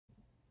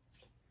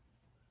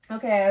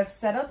Okay, I've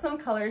set out some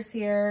colors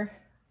here.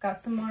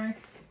 Got some more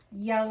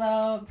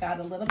yellow, got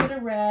a little bit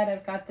of red.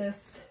 I've got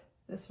this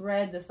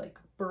red, this like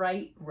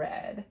bright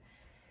red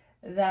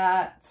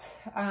that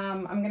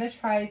I'm gonna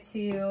try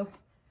to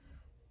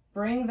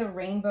bring the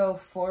rainbow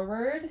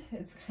forward.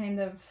 It's kind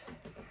of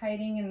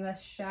hiding in the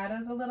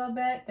shadows a little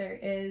bit. There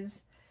is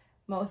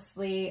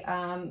mostly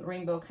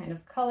rainbow kind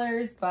of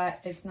colors,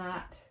 but it's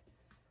not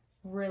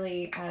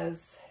really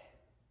as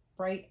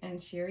bright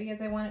and cheery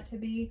as I want it to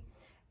be.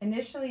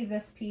 Initially,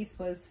 this piece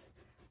was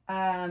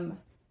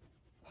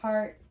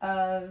part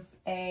of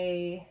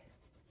a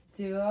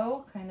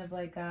duo, kind of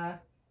like a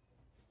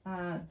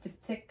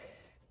diptych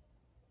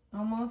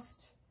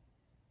almost.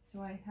 Do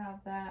I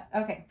have that?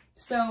 Okay,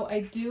 so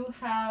I do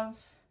have,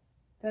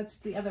 that's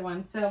the other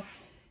one. So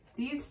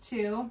these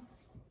two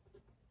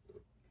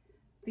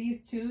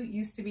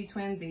used to be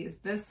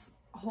twinsies. This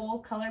whole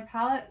color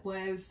palette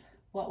was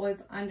what was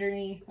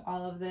underneath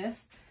all of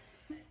this.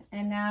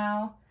 And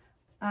now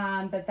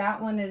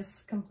that one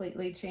is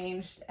completely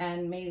changed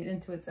and made it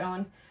into its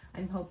own,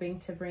 I'm hoping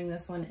to bring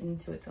this one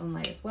into its own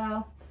light as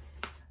well.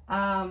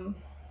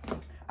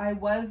 I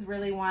was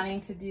really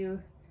wanting to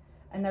do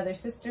another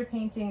sister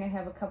painting. I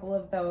have a couple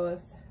of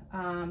those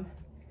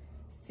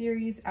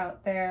series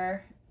out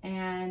there,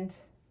 and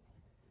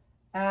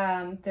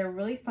they're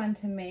really fun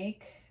to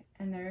make,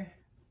 and they're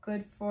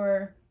good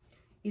for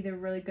either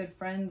really good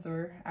friends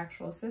or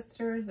actual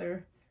sisters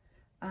or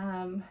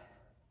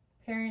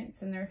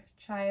parents and their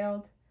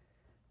child,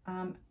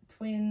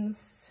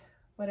 twins,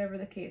 whatever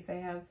the case. I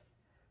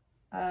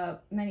have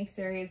many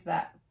series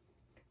that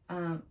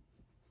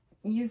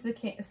use the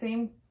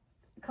same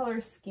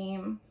color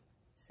scheme,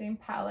 same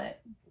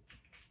palette,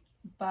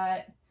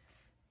 but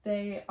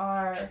they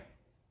are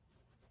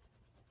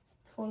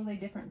totally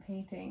different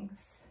paintings.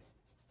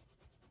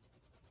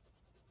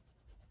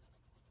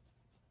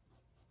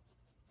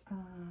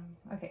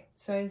 Okay,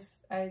 so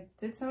I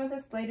did some of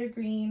this lighter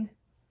green.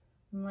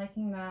 I'm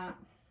liking that.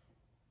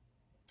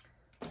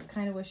 I was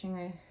kind of wishing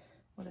I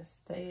would have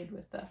stayed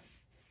with the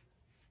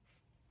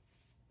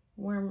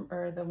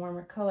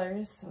warmer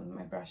colors so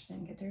my brush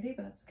didn't get dirty,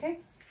 but that's okay.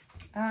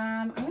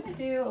 I'm gonna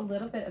do a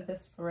little bit of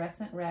this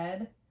fluorescent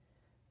red,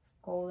 this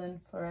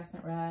golden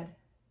fluorescent red.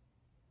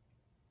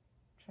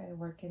 Try to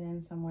work it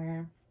in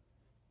somewhere.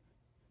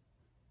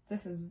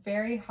 This is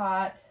very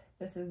hot.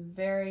 This is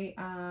very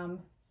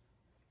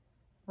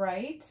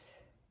bright,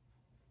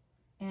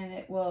 and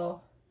it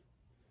will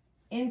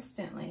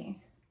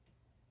instantly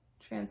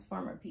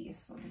transform a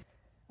piece.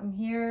 I'm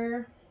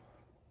here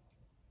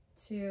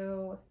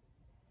to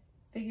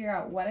figure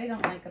out what I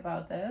don't like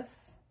about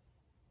this,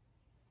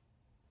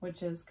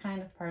 which is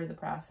kind of part of the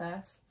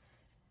process,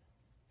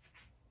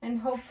 and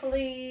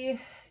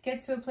hopefully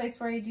get to a place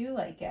where I do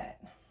like it.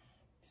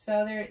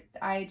 So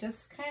I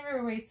just kind of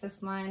erased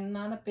this line.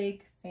 Not a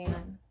big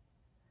fan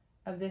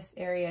of this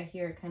area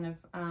here. It kind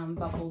of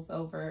bubbles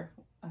over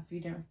a few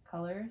different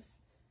colors.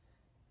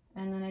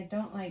 And then I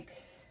don't like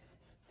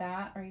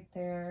that right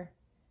there,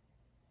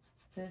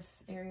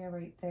 this area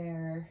right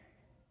there,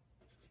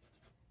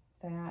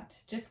 that.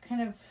 Just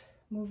kind of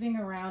moving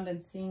around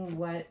and seeing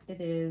what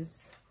it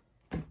is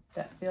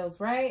that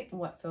feels right and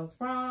what feels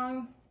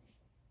wrong.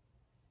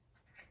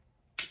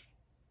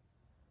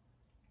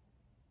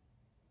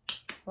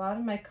 A lot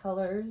of my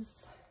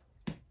colors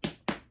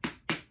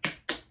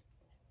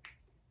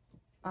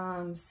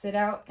sit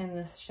out in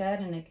this shed,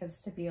 and it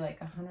gets to be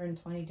like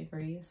 120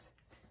 degrees,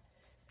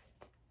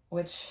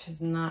 which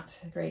is not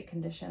great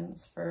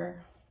conditions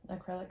for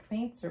acrylic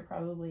paints or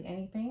probably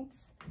any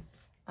paints.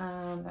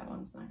 That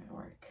one's not gonna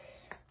work.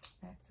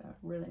 I have to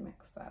really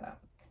mix that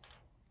up.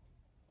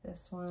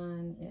 This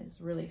one is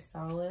really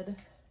solid.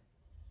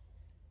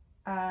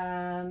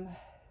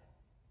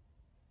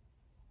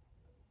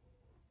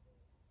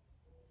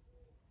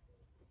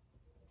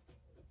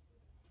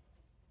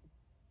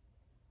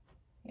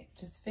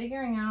 Just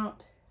figuring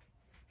out,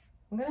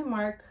 I'm gonna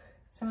mark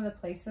some of the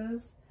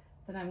places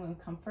that I'm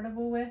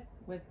uncomfortable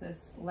with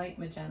this light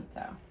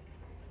magenta.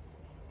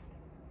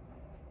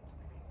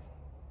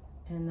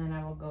 And then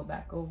I will go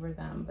back over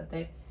them, but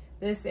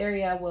this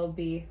area will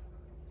be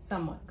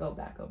somewhat go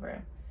back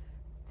over.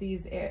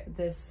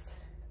 This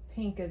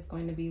pink is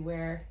going to be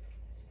where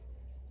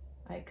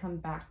I come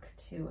back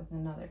to with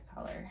another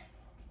color.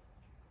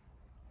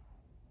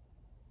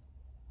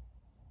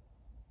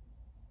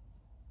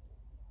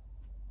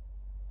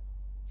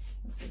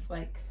 This is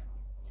like,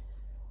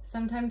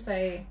 sometimes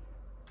I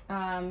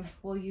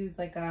will use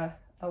like a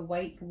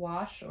white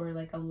wash or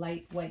like a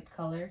light white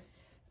color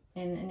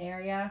in an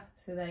area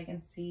so that I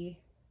can see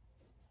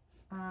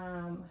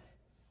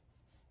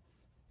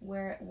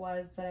where it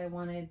was that I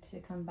wanted to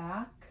come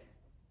back.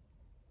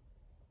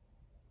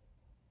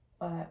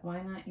 But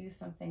why not use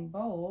something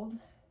bold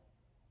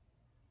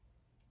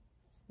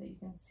so that you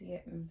can see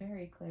it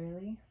very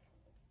clearly,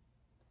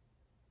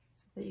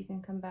 so that you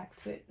can come back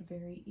to it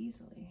very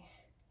easily.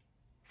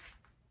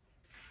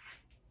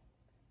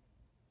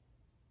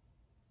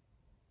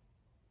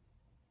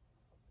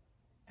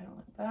 I don't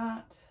like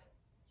that.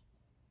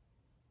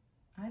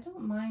 I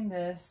don't mind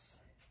this.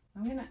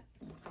 I'm gonna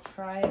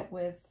try it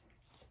with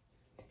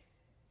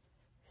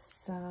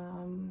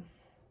some,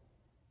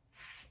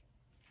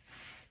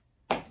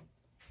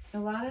 a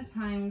lot of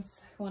times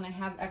when I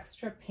have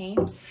extra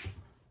paint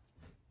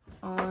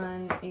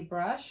on a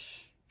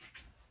brush,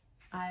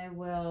 I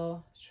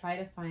will try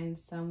to find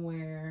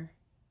somewhere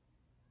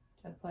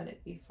to put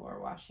it before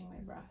washing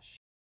my brush.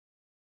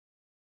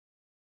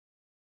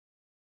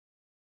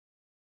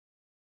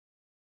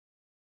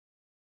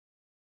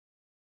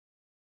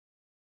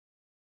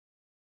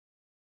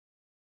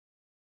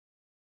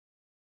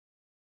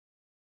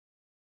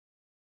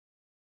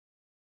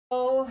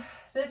 So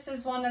this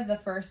is one of the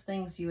first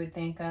things you would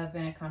think of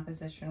in a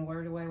composition.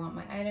 Where do I want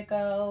my eye to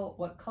go?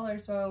 What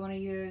colors do I want to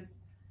use?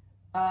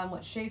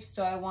 What shapes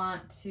do I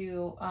want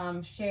to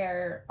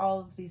share?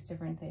 All of these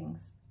different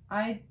things.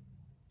 I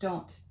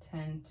don't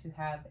tend to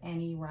have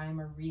any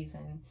rhyme or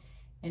reason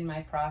in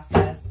my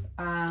process.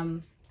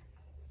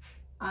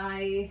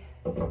 I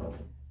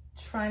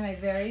try my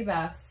very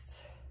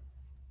best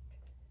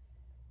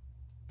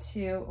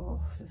to, oh,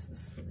 this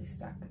is really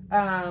stuck.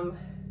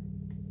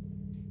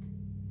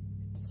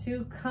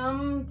 To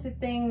come to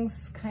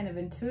things kind of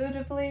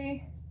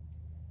intuitively,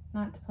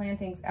 not to plan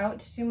things out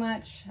too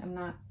much. I'm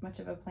not much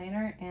of a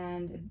planner,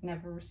 and it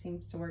never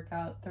seems to work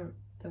out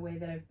the way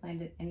that I've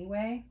planned it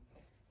anyway.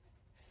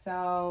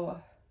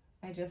 So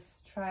I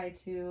just try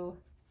to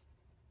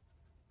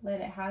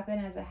let it happen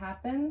as it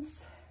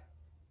happens.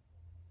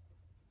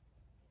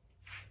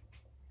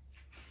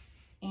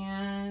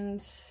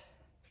 And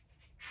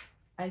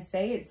I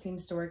say it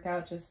seems to work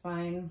out just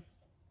fine.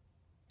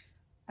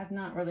 I've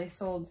not really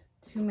sold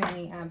too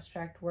many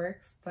abstract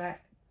works, but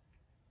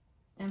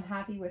I'm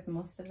happy with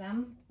most of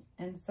them.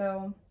 And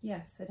so,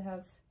 yes, it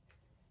has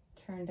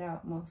turned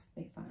out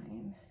mostly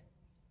fine.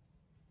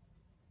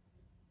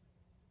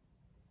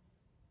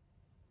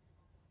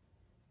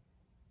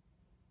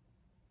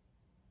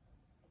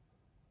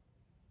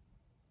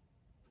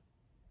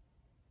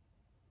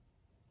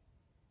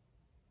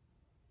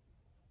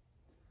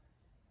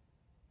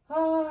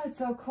 Oh, it's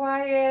so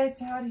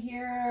quiet out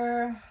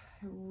here.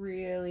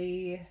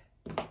 Really,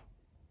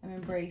 I'm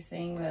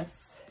embracing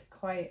this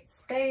quiet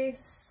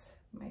space.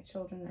 My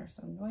children are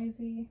so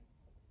noisy.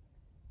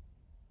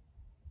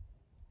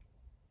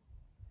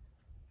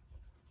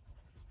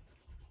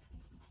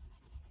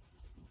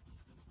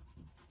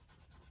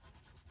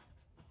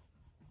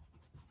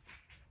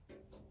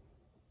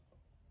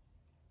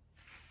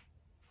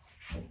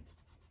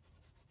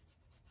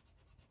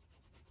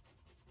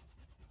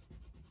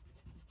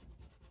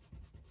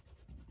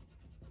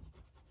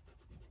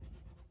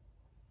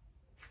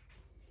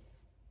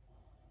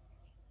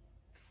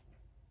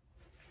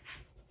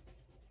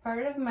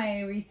 Part of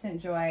my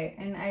recent joy,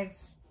 and I've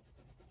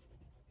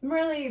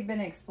really been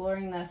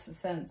exploring this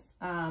since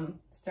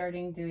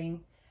starting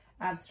doing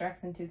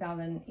abstracts in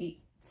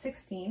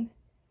 2016.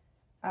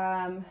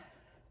 But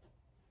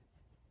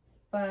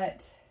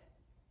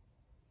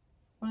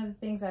one of the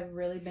things I've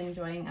really been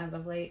enjoying as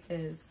of late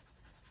is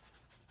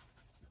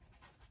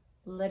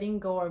letting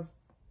go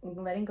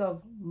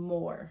of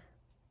more.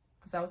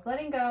 Because I was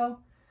letting go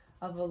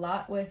of a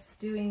lot with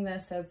doing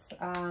this as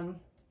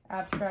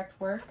abstract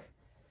work.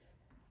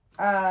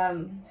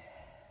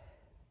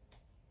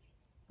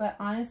 But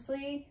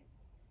honestly,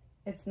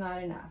 it's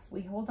not enough.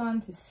 We hold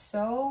on to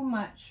so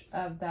much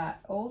of that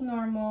old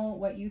normal,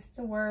 what used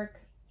to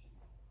work,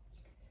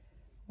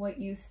 what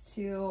used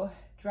to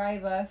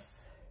drive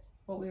us,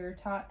 what we were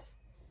taught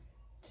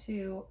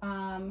to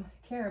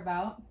care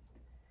about.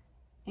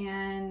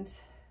 And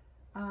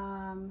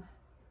I've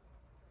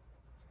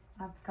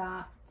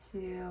got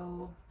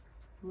to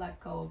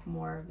let go of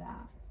more of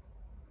that.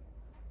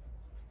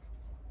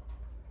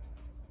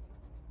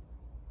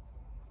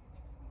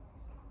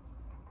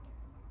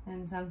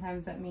 And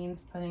sometimes that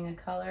means putting a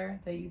color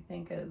that you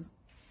think is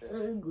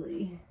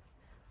ugly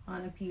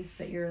on a piece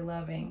that you're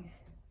loving.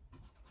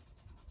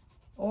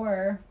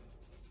 Or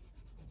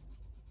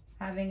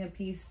having a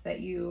piece that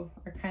you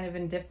are kind of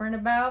indifferent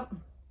about.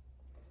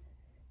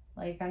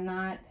 Like, I'm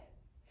not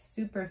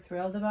super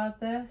thrilled about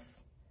this.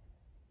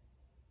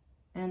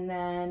 And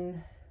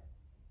then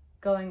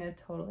going a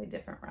totally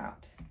different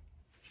route.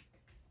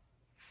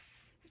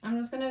 I'm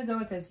just gonna go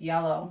with this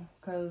yellow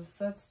because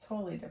that's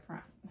totally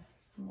different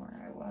from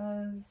where I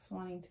was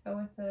wanting to go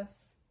with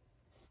this.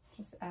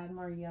 Just add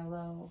more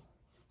yellow.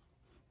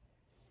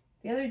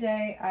 The other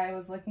day I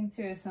was looking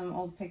through some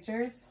old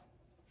pictures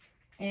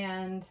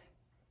and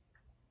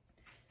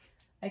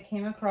I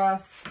came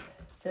across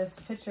this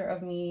picture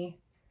of me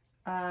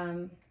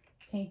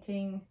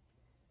painting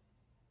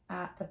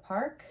at the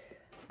park.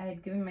 I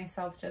had given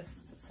myself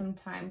just some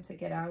time to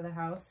get out of the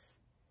house,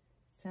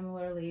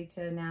 similarly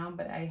to now,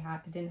 but I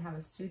didn't have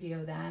a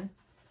studio then.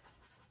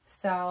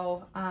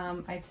 So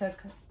I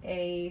took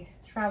a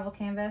travel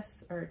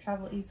canvas or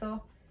travel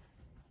easel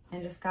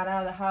and just got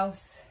out of the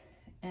house,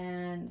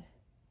 and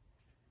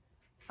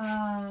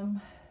I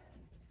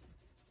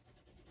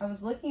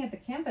was looking at the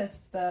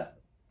canvas, the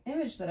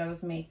image that I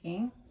was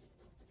making,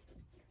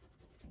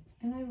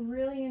 and I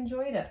really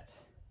enjoyed it.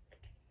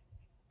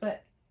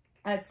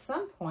 at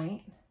some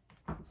point,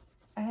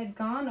 I had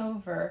gone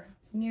over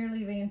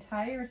nearly the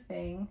entire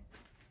thing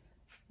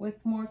with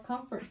more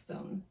comfort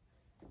zone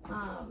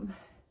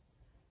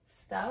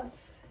stuff,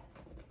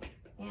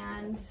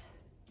 and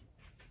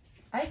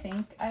I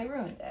think I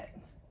ruined it.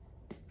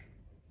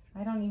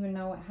 I don't even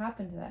know what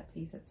happened to that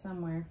piece. It's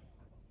somewhere,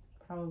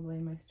 probably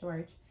in my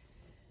storage.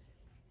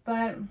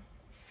 But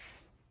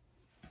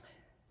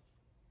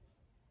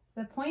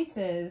the point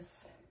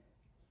is,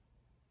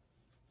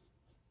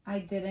 I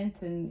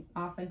didn't, and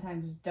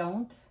oftentimes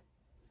don't,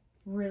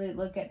 really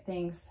look at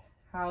things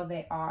how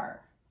they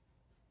are.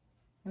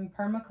 In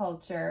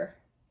permaculture,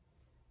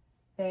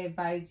 they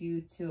advise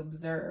you to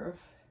observe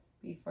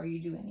before you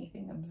do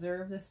anything.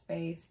 Observe the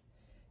space,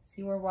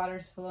 see where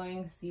water's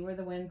flowing, see where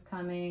the wind's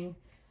coming,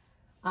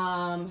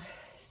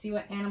 see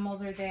what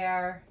animals are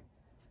there,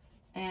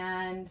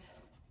 and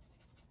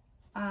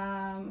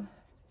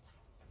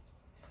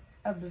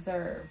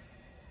observe.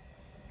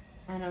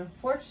 And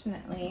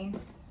unfortunately,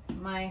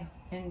 my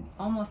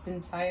almost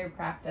entire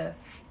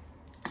practice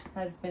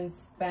has been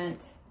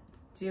spent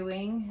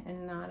doing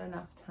and not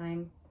enough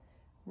time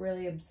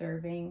really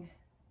observing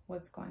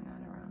what's going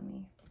on around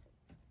me.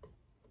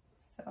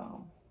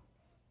 So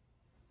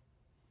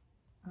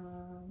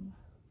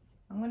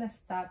I'm gonna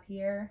stop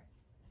here,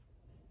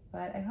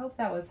 but I hope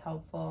that was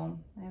helpful.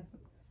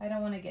 I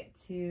don't want to get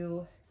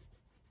too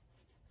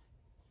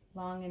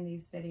long in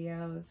these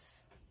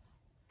videos.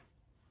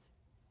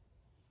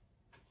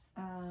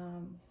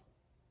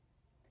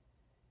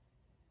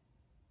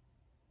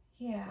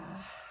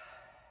 Yeah.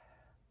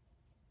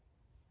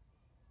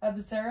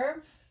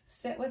 Observe,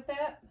 sit with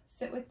it,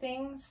 sit with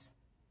things.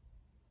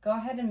 Go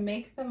ahead and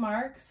make the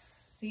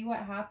marks, see what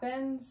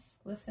happens,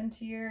 listen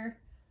to your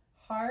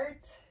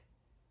heart.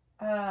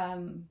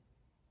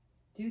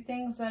 Do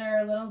things that are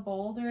a little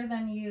bolder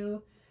than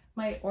you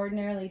might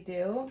ordinarily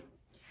do.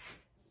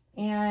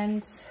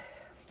 And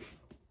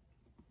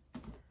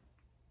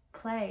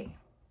play.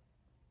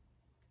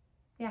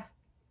 Yeah.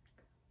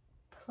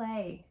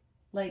 Play.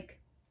 Like,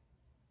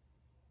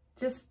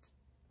 just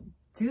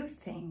do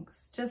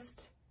things.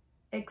 Just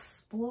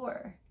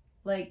explore.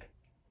 Like,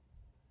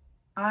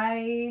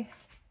 I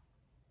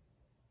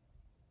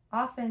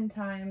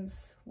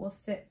oftentimes will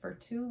sit for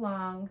too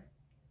long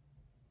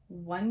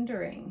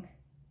wondering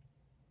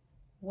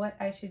what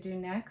I should do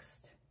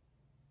next.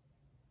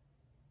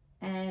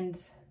 And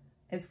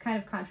it's kind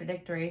of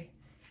contradictory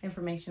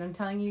information. I'm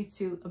telling you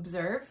to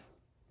observe,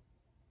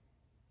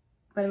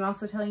 but I'm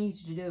also telling you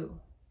to do,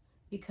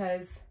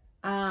 because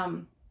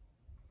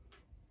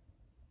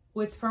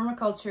with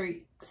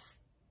permaculture,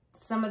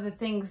 some of the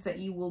things that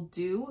you will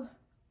do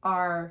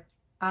are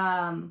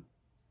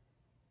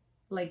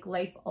like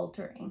life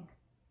altering.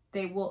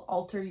 They will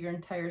alter your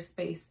entire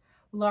space.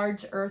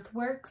 Large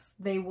earthworks,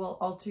 they will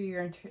alter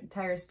your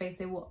entire space.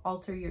 They will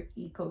alter your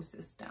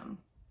ecosystem.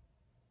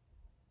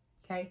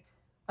 Okay.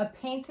 A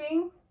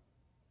painting,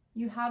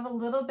 you have a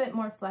little bit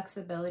more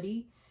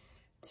flexibility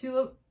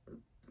to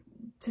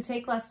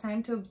take less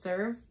time to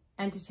observe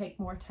and to take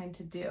more time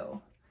to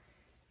do.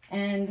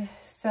 And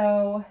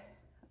so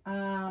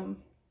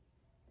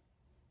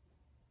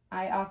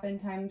I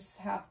oftentimes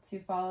have to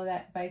follow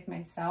that advice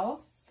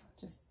myself.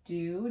 Just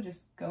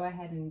go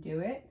ahead and do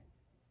it.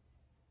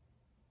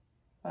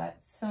 But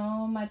so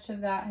much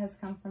of that has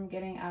come from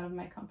getting out of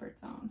my comfort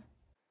zone.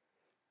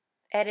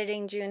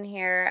 Editing June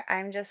here.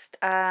 I'm just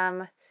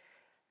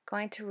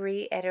going to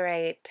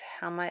reiterate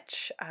how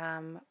much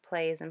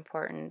play is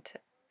important.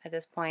 At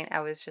this point, I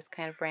was just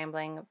kind of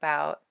rambling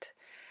about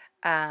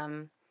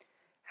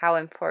how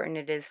important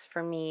it is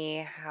for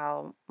me,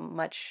 how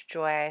much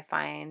joy I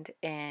find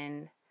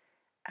in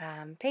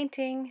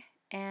painting,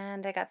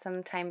 and I got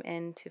some time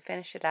in to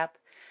finish it up,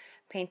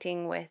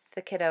 painting with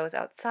the kiddos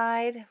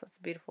outside. It was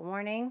a beautiful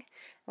morning,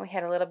 and we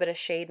had a little bit of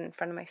shade in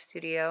front of my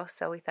studio,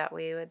 so we thought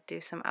we would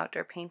do some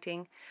outdoor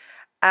painting.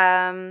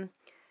 Yeah,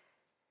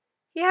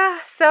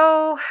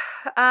 so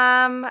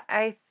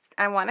I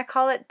want to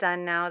call it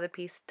done now, the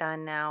piece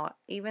done now,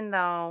 even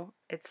though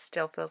it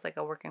still feels like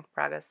a work in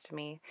progress to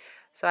me.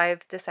 So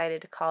I've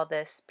decided to call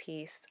this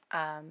piece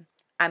I'm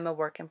a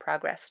work in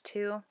progress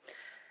too.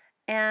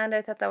 And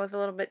I thought that was a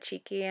little bit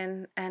cheeky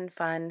and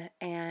fun,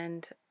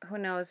 and who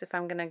knows if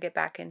I'm going to get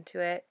back into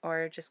it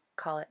or just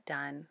call it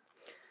done.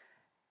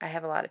 I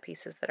have a lot of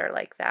pieces that are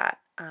like that.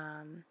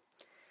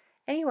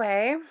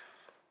 Anyway,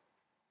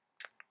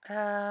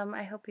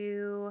 I hope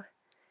you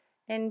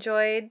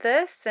enjoyed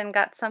this and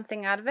got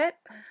something out of it.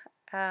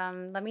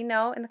 Let me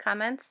know in the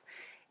comments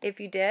if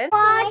you did.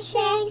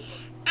 Watching.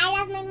 I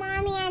love my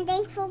mommy, and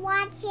thanks for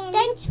watching.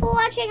 Thanks for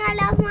watching. I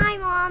love my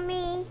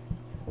mommy.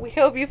 We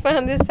hope you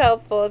found this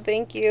helpful.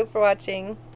 Thank you for watching.